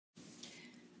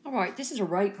All right, this is a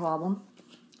rate problem.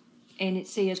 And it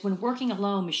says, when working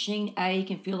alone, machine A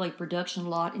can fill a production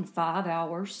lot in 5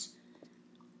 hours.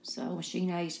 So machine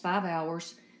A is 5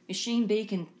 hours. Machine B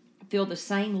can fill the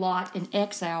same lot in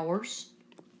X hours.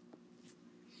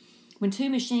 When two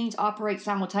machines operate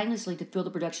simultaneously to fill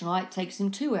the production lot, it takes them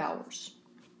 2 hours.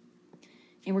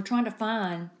 And we're trying to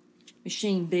find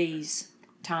machine B's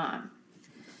time.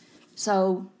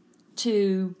 So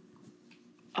to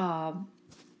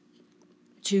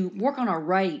work on a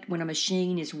rate when a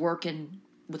machine is working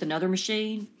with another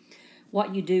machine,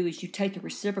 what you do is you take the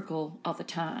reciprocal of the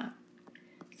time.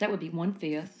 So that would be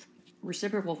 1/5.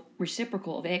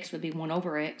 Reciprocal of x would be 1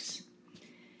 over x,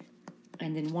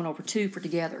 and then 1 over 2 for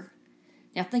together.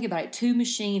 Now think about it, two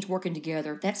machines working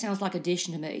together. That sounds like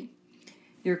addition to me.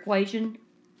 Your equation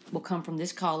will come from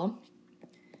this column.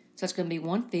 So it's going to be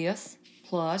 1/5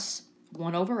 plus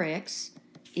 1 over x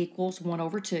equals 1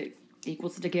 over 2,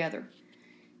 equals together.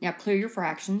 Now clear your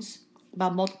fractions by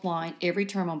multiplying every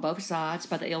term on both sides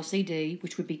by the LCD,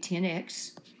 which would be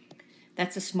 10x.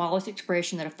 That's the smallest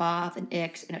expression that a 5, an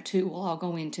x, and a 2 will all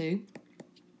go into.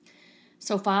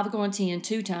 So 5 will go into 10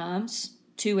 2 times.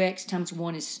 2x times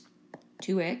 1 is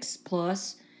 2x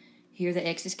plus, here the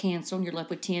x is canceled, and you're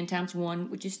left with 10 times 1,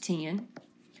 which is 10.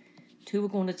 2 will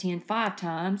go into 10 5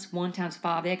 times. 1 times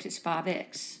 5x is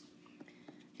 5x.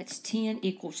 That's 10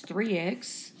 equals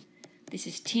 3x. This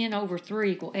is 10 over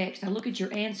 3 equals x. Now look at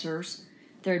your answers.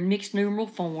 They're in mixed numeral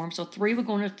form. So 3 will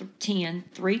go into 10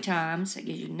 3 times. That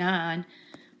gives you 9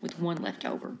 with 1 left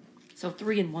over. So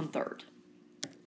 3 1/3.